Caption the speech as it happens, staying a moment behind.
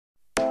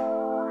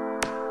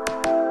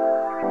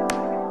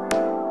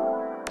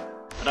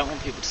don't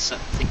want people to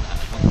think that.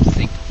 I want them to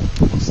think,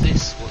 what's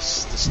this?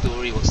 What's the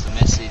story? What's the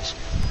message?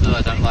 Oh,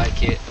 I don't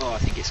like it. Oh, I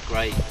think it's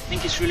great. I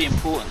think it's really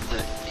important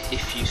that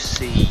if you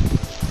see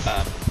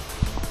a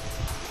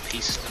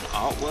piece of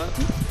artwork,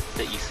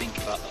 that you think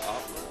about the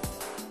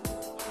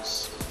artwork. I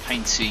was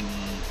painting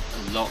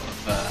a lot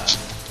of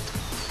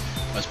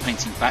I was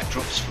painting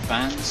backdrops for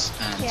bands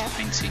and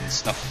painting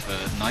stuff for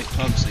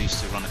nightclubs. I used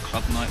to run a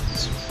club night with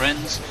some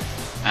friends,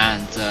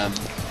 and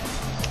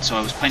so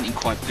I was painting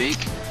quite big,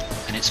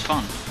 and it's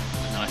fun.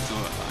 And then I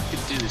thought I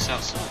could do this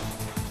outside.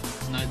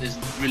 There's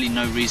really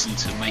no reason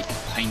to make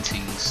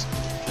paintings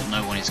that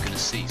no one is going to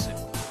see. So,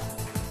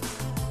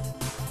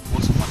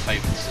 what's my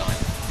favourite design?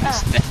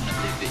 It's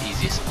definitely the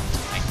easiest one to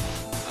paint.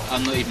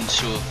 I'm not even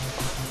sure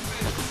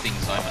what the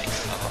things I make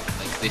are.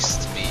 Like, this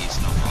to me is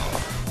not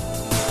art.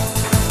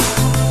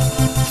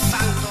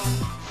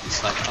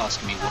 It's like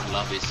asking me what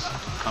love is. I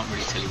can't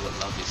really tell you what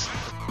love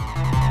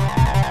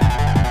is.